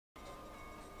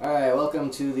Alright,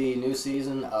 welcome to the new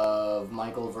season of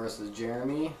Michael vs.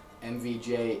 Jeremy,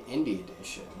 MvJ Indie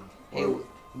Edition. Hey,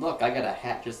 look, I got a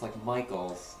hat just like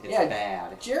Michael's. It's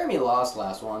bad. Jeremy lost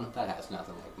last one. That hat's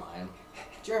nothing like mine.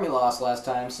 Jeremy lost last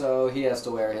time, so he has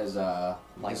to wear his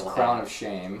crown of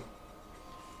shame,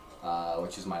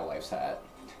 which is my wife's hat.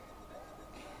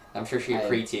 I'm sure she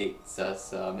appreciates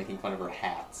us making fun of her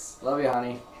hats. Love you,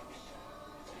 honey.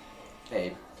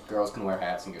 Hey, girls can wear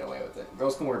hats and get away with it.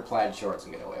 Girls can wear plaid shorts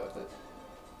and get away with it.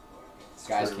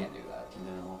 Guys can't do that.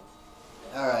 No.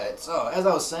 Alright, so as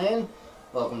I was saying,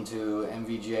 welcome to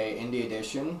MvJ Indie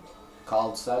Edition,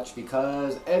 called such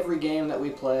because every game that we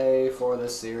play for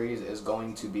this series is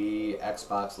going to be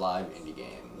Xbox Live indie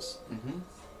games.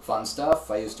 Fun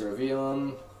stuff, I used to review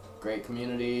them, great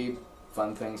community,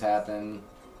 fun things happen.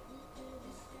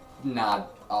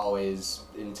 Not always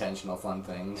intentional fun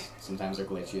things. Sometimes they're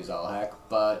glitchy as all heck,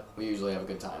 but we usually have a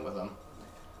good time with them.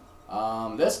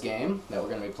 This game that we're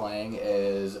going to be playing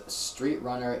is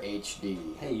Speedrunner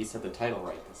HD. Hey, you said the title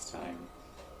right this time.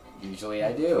 Usually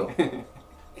I do.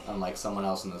 Unlike someone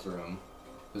else in this room,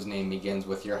 whose name begins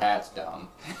with "Your hat's dumb."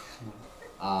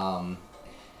 But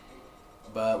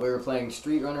we were playing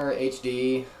Speedrunner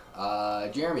HD.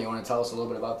 Jeremy, you want to tell us a little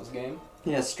bit about this game?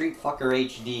 Yeah, Street Fucker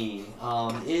HD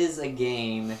is a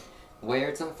game where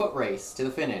it's a foot race to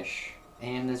the finish,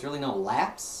 and there's really no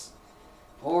laps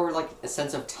or like a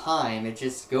sense of time. It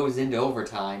just goes into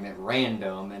overtime at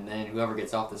random, and then whoever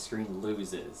gets off the screen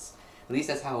loses. At least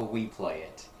that's how we play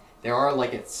it. There are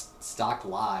like it's stocked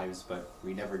lives, but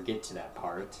we never get to that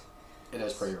part. It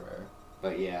is pretty rare.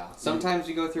 But yeah, sometimes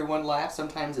we go through one lap,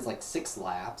 sometimes it's like 6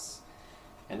 laps.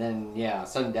 And then, yeah,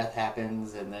 sudden death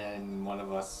happens, and then one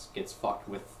of us gets fucked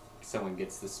with, someone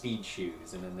gets the speed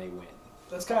shoes, and then they win.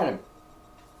 That's kind of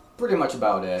pretty much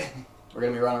about it. We're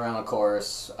going to be running around the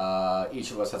course.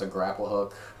 Each of us has a grapple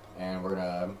hook, and we're going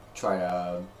to try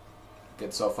to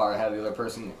get so far ahead of the other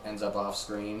person ends up off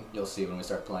screen. You'll see when we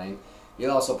start playing.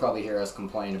 You'll also probably hear us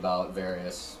complain about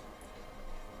various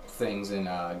things in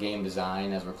game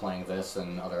design as we're playing this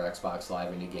and other Xbox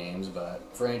Live indie games, but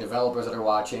for any developers that are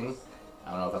watching, I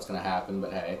don't know if that's going to happen,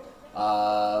 but hey.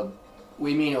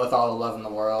 We mean it with all the love in the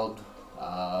world.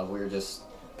 We're just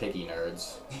picky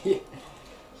nerds.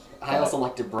 I also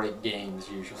like to break games,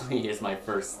 usually, is my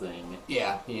first thing.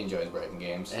 Yeah, he enjoys breaking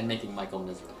games. And making Michael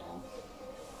miserable.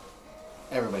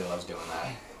 Everybody loves doing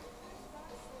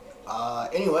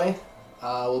that. Anyway,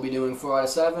 we'll be doing 4 out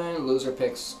of 7. Loser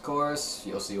picks course.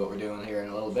 You'll see what we're doing here in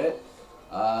a little bit.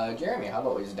 Jeremy, how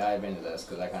about we just dive into this,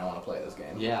 because I kind of want to play this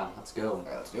game. Yeah, let's go.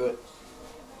 Alright, let's do it.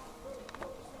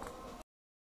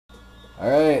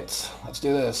 Alright, let's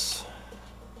do this.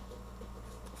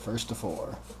 First to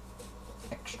 4.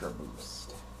 Extra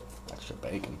boost. Extra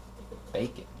bacon.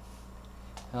 Bacon.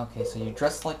 Okay, so you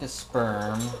dress like a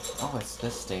sperm. Oh, it's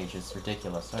this stage is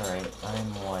ridiculous. Alright,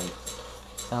 I'm white.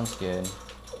 Sounds good.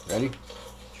 Ready?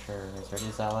 Sure, as ready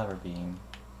as I'll ever be.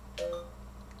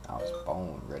 I was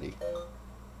bone ready.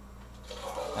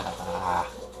 Ah.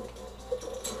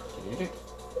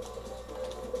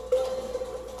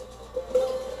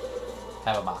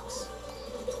 Have a box.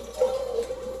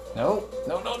 No,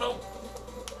 no, no, no.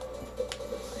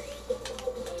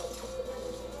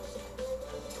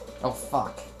 Oh,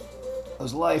 fuck.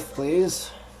 How's life,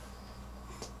 please?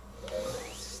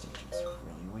 This stage is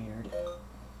really weird.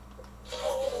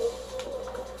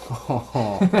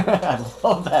 I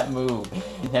love that move.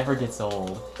 It never gets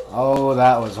old. Oh,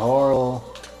 that was horrible.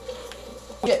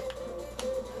 Get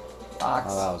box.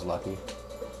 Oh, that was lucky.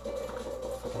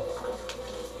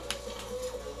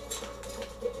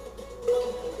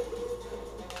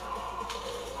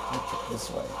 This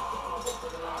way.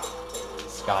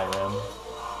 Skyrim.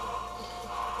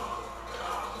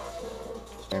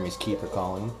 Jeremy's keeper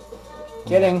calling.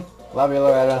 Kidding. Love you,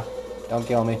 Loretta. Don't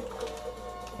kill me.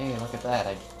 Hey, look at that.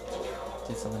 I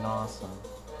did something awesome.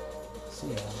 See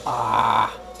ya.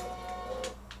 Ah.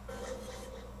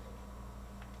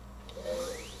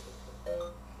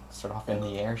 Start off in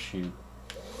the air shoot.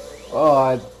 Oh,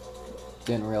 I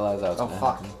didn't realize that was Oh, gonna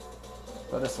fuck. happen.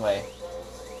 Go this way.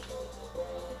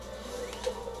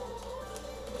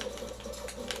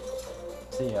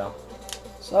 See ya.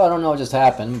 So I don't know what just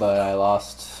happened, but I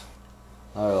lost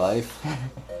another life.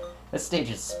 This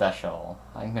stage is special.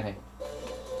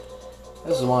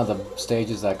 This is one of the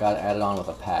stages that got added on with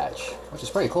a patch, which is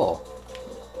pretty cool.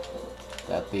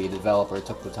 That the developer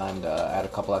took the time to add a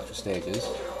couple extra stages.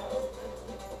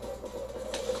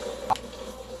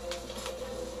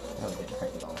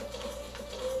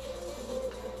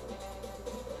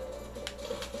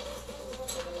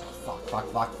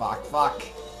 Fuck.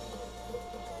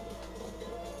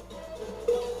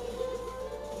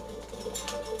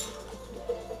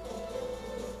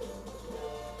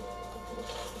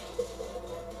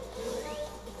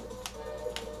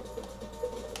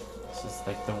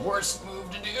 the worst move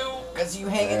to do because you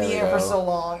hang in There the we air for go. so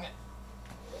long.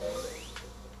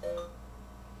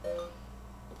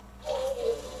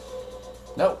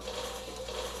 Nope.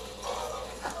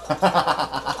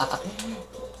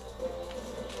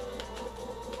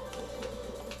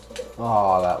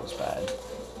 Oh, that was bad.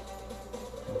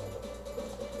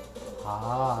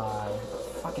 Ah,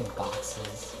 fucking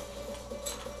boxes.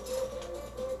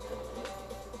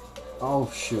 Oh,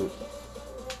 shoot.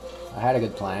 I had a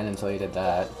good plan until you did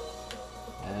that.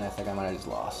 And I think I might have just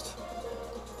lost.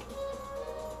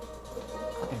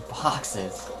 Fucking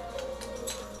boxes.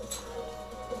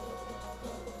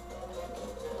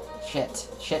 Shit,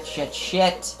 shit, shit,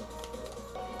 shit.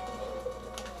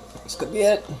 This could be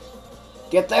it.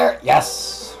 Get there.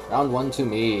 Yes. Round 1 to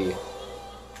me.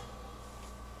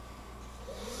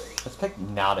 Let's pick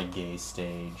not a gay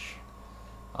stage.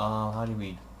 How do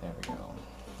we... There we go.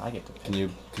 I get to pick. Can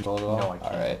you control it all? No, I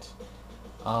can't. Alright.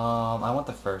 I want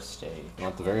the first stage. You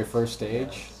want the very first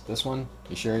stage? Yes. This one?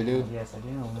 You sure you do? Yes, I do.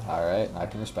 Alright, I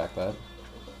can respect that.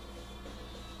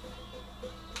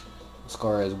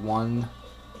 Score is 1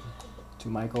 to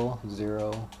Michael,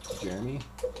 0 to Jeremy.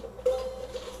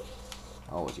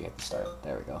 Oh, you hit the start.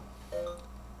 There we go.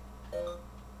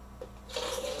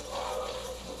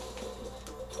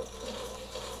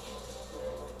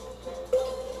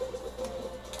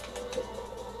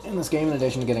 In this game, in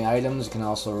addition to getting items, you can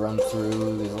also run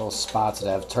through these little spots that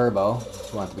have turbo. If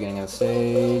you want at the beginning of the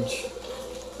stage.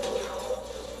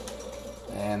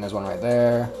 And there's one right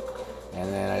there.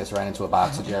 And then I just ran into a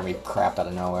box that Jeremy crapped out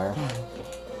of nowhere.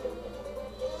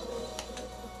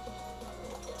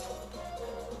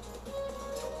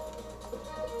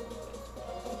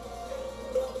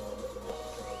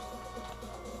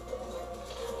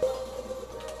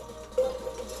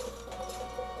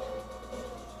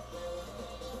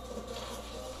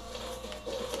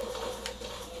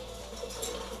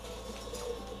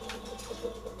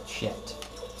 Shit.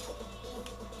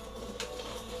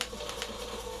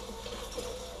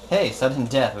 Hey, sudden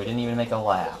death. We didn't even make a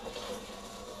lap.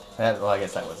 Well, I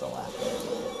guess that was a lap.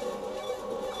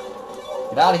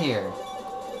 Get out of here.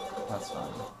 That's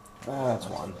fine. That's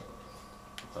one.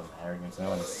 Doesn't matter because no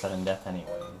one's sudden death anyways.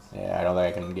 Yeah, I don't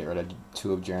think I can get rid of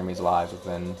 2 of Jeremy's lives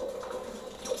within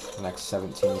the next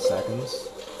 17 seconds.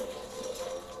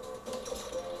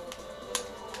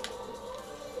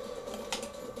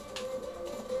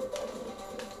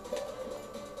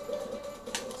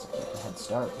 Let's get the head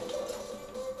start.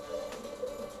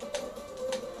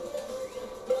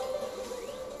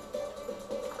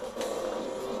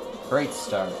 Great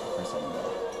start for sudden death.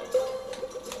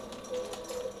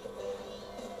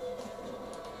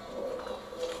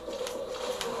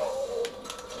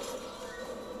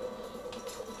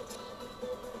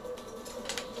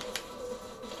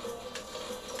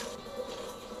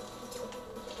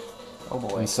 Oh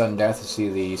boy. In sudden death, you see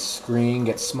the screen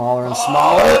get smaller and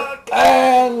smaller,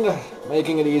 and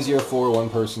making it easier for one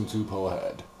person to pull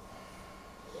ahead.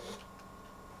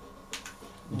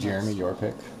 Jeremy, your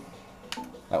pick.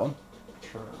 That one?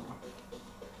 Sure.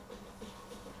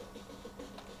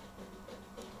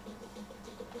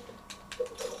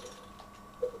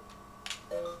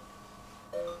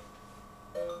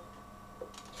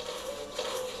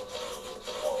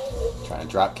 Trying to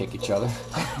drop kick each other.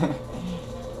 Hey,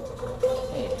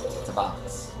 it's a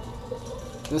box.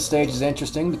 This stage is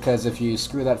interesting because if you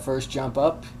screw that first jump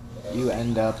up, you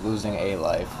end up losing a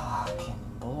life. Fucking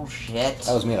bullshit.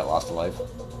 That was me that lost a life.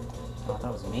 Oh,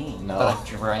 that was me. No. I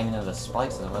thought I ran into the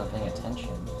spikes and I wasn't paying attention.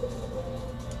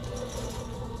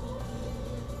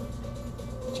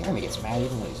 Jeremy gets mad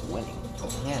even when he's winning.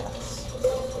 Yes.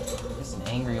 Just an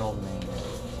angry old man.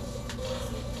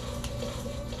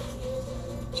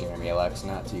 Jeremy elects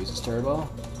not to use his turbo.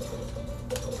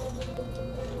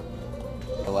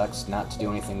 Elects not to do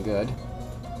anything good.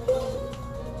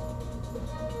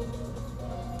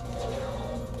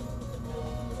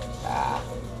 Ah.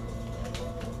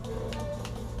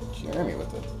 Jeremy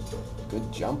with a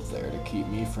good jump there to keep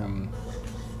me from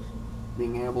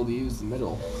being able to use the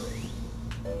middle.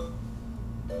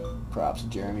 Props to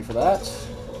Jeremy for that.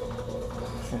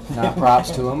 Not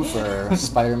props to him for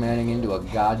Spider-Manning into a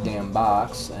goddamn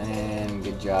box, and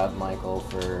good job, Michael,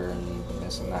 for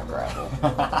missing that grapple.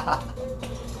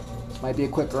 This might be a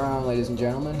quick round, ladies and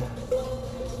gentlemen.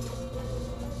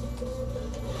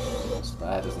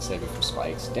 That doesn't save me from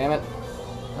spikes. Damn it.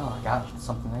 Oh, I got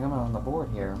something on the board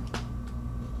here.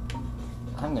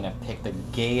 I'm gonna pick the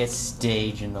gayest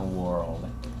stage in the world.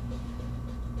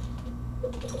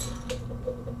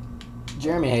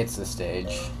 Jeremy hates this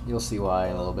stage. You'll see why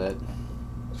in a little bit.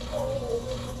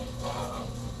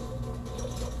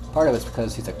 Part of it's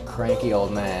because he's a cranky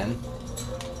old man.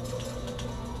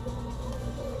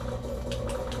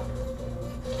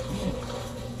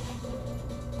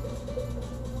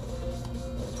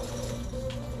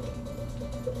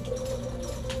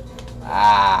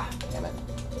 Ah, damn it.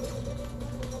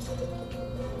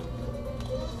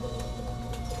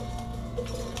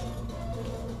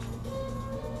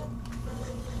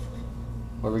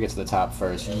 Whoever gets to the top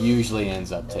first usually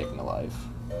ends up taking a life.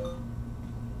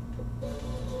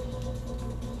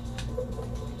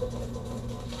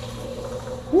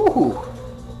 Woohoo!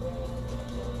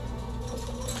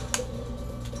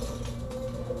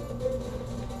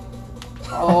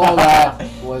 Oh, that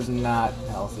was not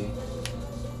healthy.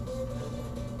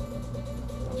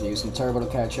 I'll use some turbo to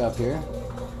catch up here.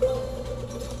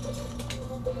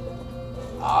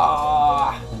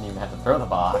 Ah! Didn't even have to throw the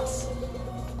box.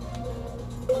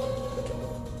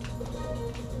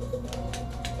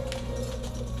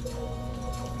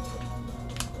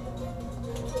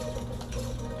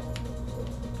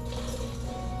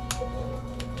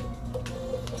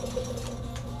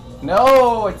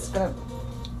 No, it's gonna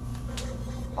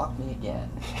fuck me again.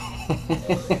 I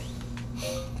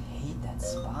hate that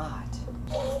spot.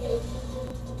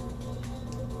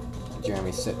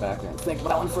 Jeremy, sit back and think about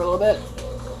that one for a little bit.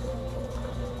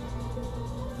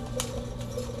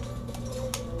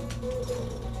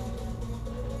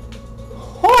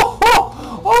 Oh,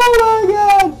 oh, oh my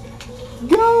God!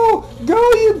 Go!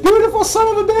 Go, you beautiful son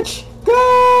of a bitch!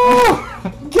 Go!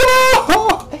 Go!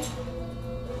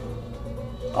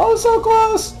 Oh, so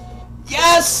close!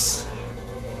 Yes!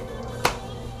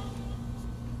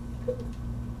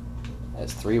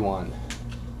 That's 3-1.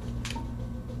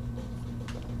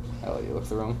 Oh, you look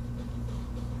through them?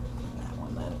 That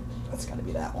one, then. That's gotta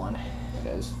be that one. It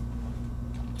is.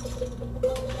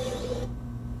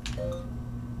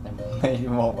 It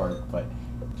won't work, but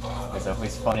it's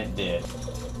always fun it did.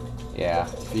 Yeah,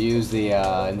 if you use the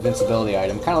invincibility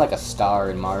item, kind of like a star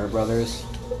in Mario Brothers,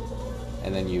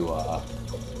 and then you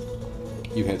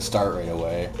hit start right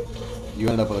away, you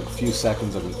end up with a few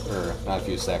seconds of, or not a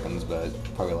few seconds, but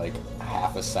probably like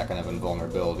half a second of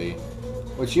invulnerability,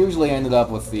 which usually ended up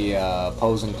with the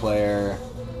opposing player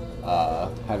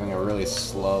having a really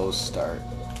slow start.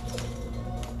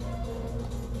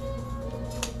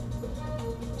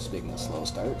 Speaking of slow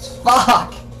starts.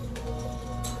 Fuck!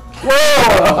 Whoa!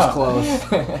 That was close.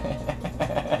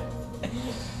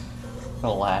 The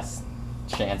last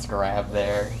chance grab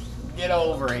there. Get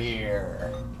over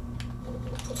here.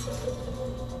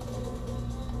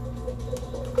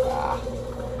 Ah,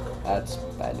 that's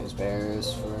bad news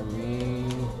bears for me.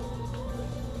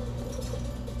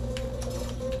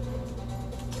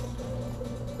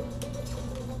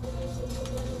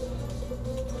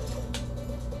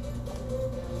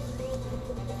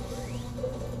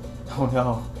 Oh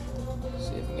no.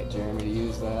 See if we can get Jeremy to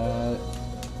use that.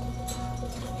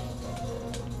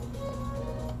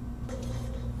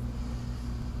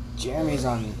 Jeremy's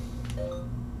on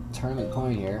tournament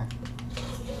point here.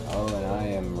 Oh, and I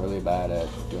am really bad at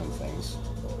doing things.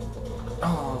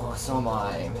 Oh, so am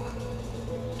I.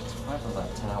 It's probably about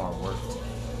a 10-hour work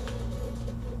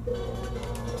day.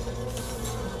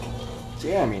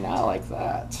 Jeremy, not like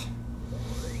that.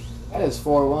 That is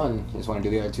 4-1. You just want to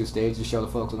do the other two stages to show the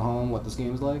folks at home what this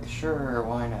game's like? Sure,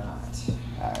 why not?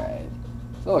 Alright.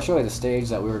 So I'll show you the stage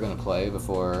that we were going to play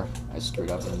before I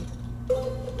screwed up and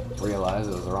realized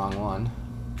it was the wrong one.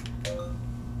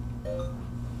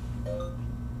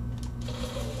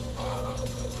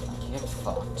 Get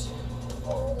fucked.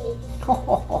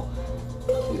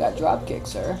 You got drop kick,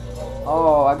 sir.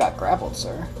 Oh, I got grappled,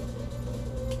 sir.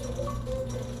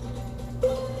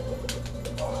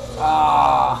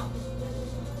 Ah!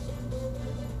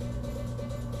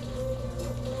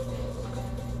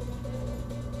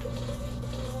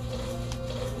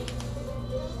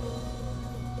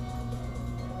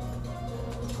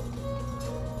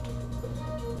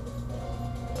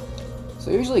 So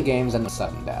usually games end with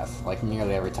sudden death, like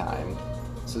nearly every time.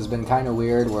 This has been kind of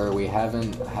weird where we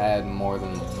haven't had more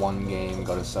than one game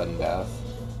go to sudden death.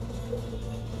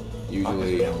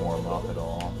 Usually... didn't warm up at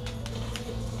all.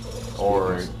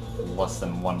 Or less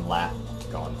than one lap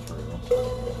gone through.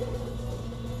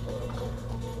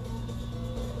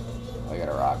 I got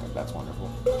a rocket, that's wonderful.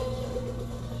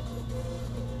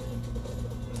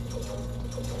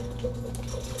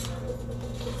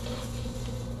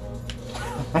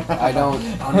 I don't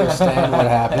understand what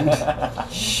happened.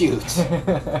 Shoot.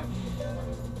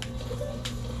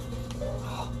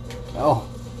 No.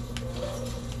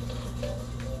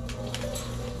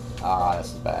 Ah,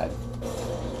 this is bad.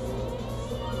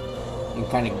 You can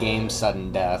kind of game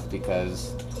sudden death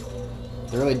because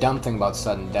the really dumb thing about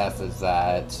sudden death is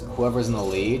that whoever's in the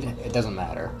lead, it doesn't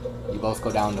matter. You both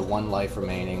go down to 1 life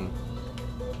remaining,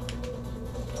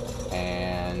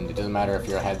 and it doesn't matter if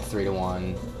you're ahead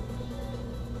 3-1.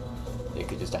 It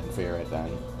could just end for you right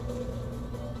then.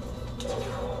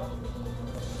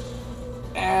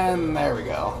 And there we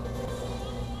go.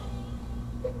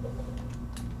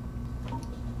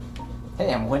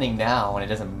 Hey, I'm winning now, and it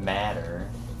doesn't matter.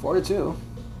 4-2.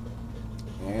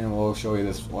 And we'll show you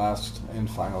this last and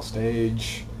final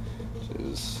stage, which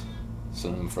is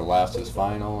synonym for last is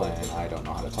final, and I don't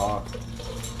know how to talk.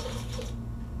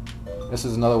 This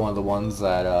is another one of the ones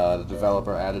that the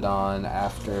developer added on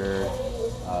after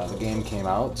the game came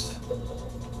out.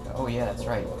 Oh yeah, that's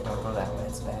right. Don't go that way.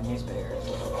 It's bad news bears.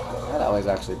 That was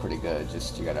actually pretty good.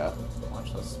 Just you gotta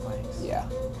Watch those spikes. yeah.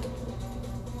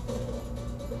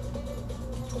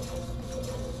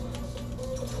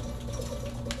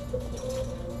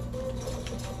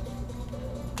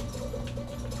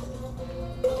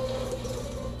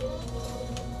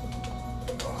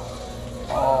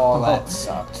 Oh, that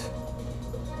sucked.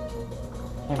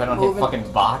 If I don't Moving. hit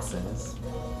fucking boxes.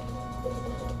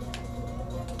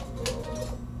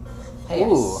 Hey,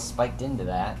 Ooh. I spiked into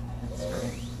that. That's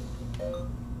great.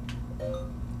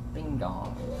 Bing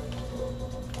dong.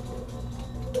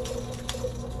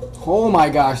 Oh my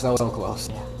gosh, that was so close.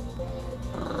 Yeah.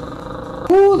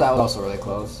 Ooh, that was also really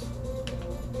close.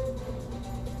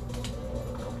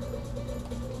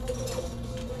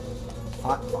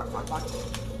 Fuck, fuck, fuck, fuck.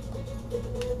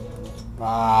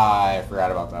 Ah, I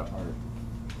forgot about that part.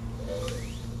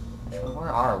 Where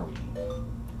are we?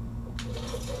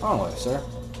 Wrong way, sir.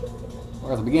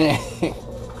 We're at the beginning.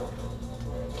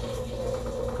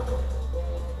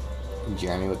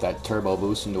 Jeremy with that turbo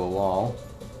boost into a wall.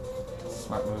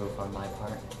 Smart move on my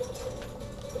part.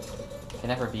 Can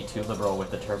never be too liberal with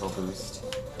the turbo boost.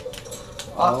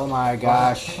 Oh my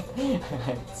gosh.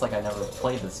 It's like I never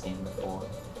played this game before.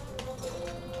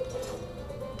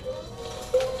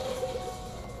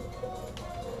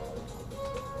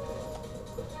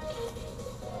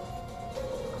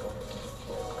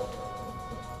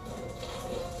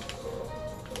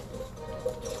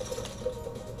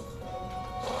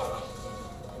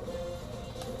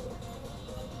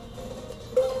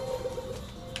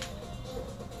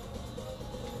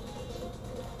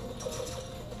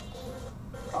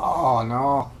 Oh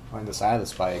no. On the side of the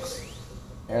spikes.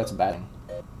 Yeah, that's a bad thing.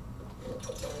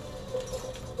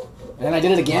 And then I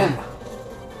did it again.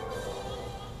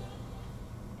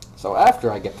 So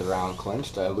after I get the round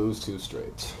clinched, I lose 2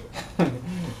 straight.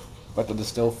 But it is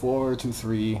still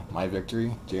 4-3, my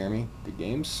victory. Jeremy, good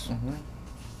games. Mm-hmm.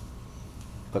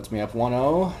 Puts me up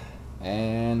 1-0,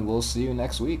 and we'll see you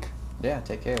next week. Yeah,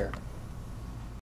 take care.